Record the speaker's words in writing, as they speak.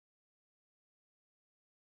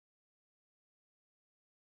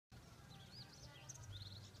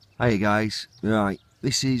Hey guys, right,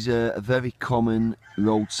 this is a very common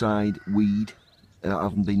roadside weed that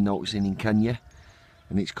I've been noticing in Kenya,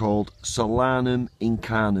 and it's called Solanum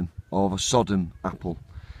incanum, or the Sodom apple.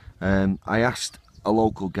 I asked a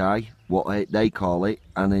local guy what they call it,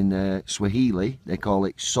 and in Swahili they call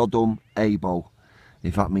it Sodom Apple,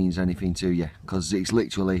 if that means anything to you, because it's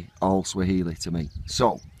literally all Swahili to me.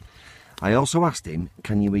 So I also asked him,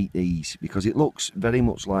 can you eat these, because it looks very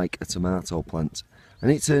much like a tomato plant, and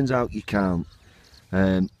it turns out you can't.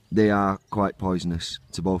 They are quite poisonous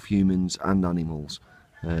to both humans and animals.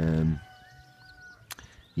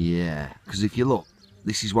 Yeah, because if you look,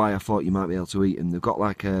 this is why I thought you might be able to eat them. They've got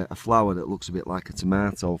like a flower that looks a bit like a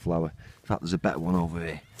tomato flower. In fact, there's a better one over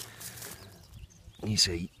here. You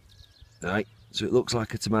see, right? So it looks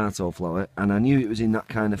like a tomato flower, and I knew it was in that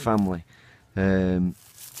kind of family.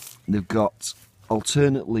 They've got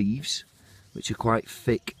alternate leaves, which are quite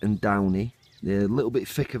thick and downy. They're a little bit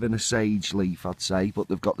thicker than a sage leaf, I'd say, but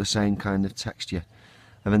they've got the same kind of texture.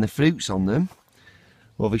 And then the fruits on them,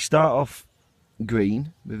 well, they start off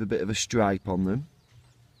green with a bit of a stripe on them,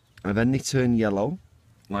 and then they turn yellow,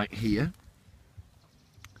 like here.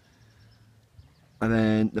 And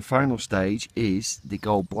then the final stage is they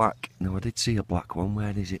go black. Now, I did see a black one.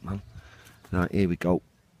 Where is it, man? Right, here we go.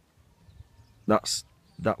 That's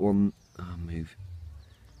that one. Oh, move.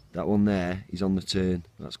 That one there is on the turn.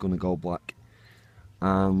 That's going to go black.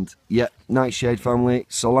 And yeah, nightshade family,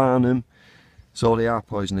 Solanum. So they are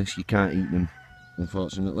poisonous. You can't eat them,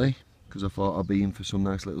 unfortunately, because I thought I'd be in for some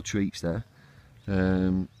nice little treats there.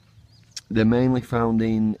 They're mainly found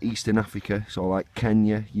in Eastern Africa, so like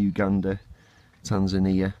Kenya, Uganda,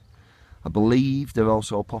 Tanzania. I believe they're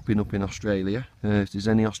also popping up in Australia. If there's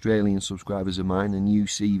any Australian subscribers of mine and you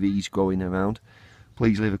see these going around,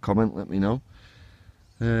 please leave a comment, let me know.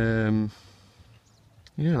 Yeah,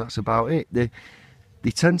 that's about it. They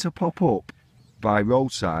tend to pop up by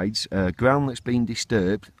roadsides, ground that's been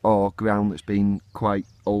disturbed or ground that's been quite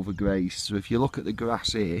overgrazed. So if you look at the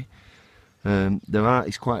grass here,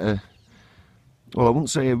 it's quite a, well, I wouldn't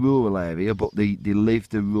say a rural area, but they live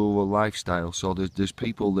the rural lifestyle. So there's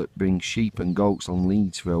people that bring sheep and goats on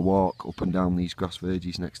leads for a walk up and down these grass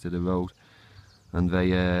verges next to the road, and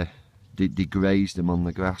they graze them on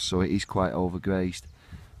the grass, so it is quite overgrazed,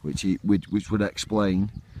 which would explain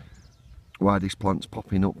why this plant's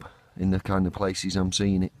popping up in the kind of places I'm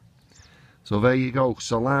seeing it. So there you go,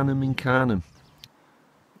 Solanum incanum.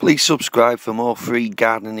 Please subscribe for more free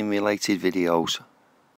gardening related videos.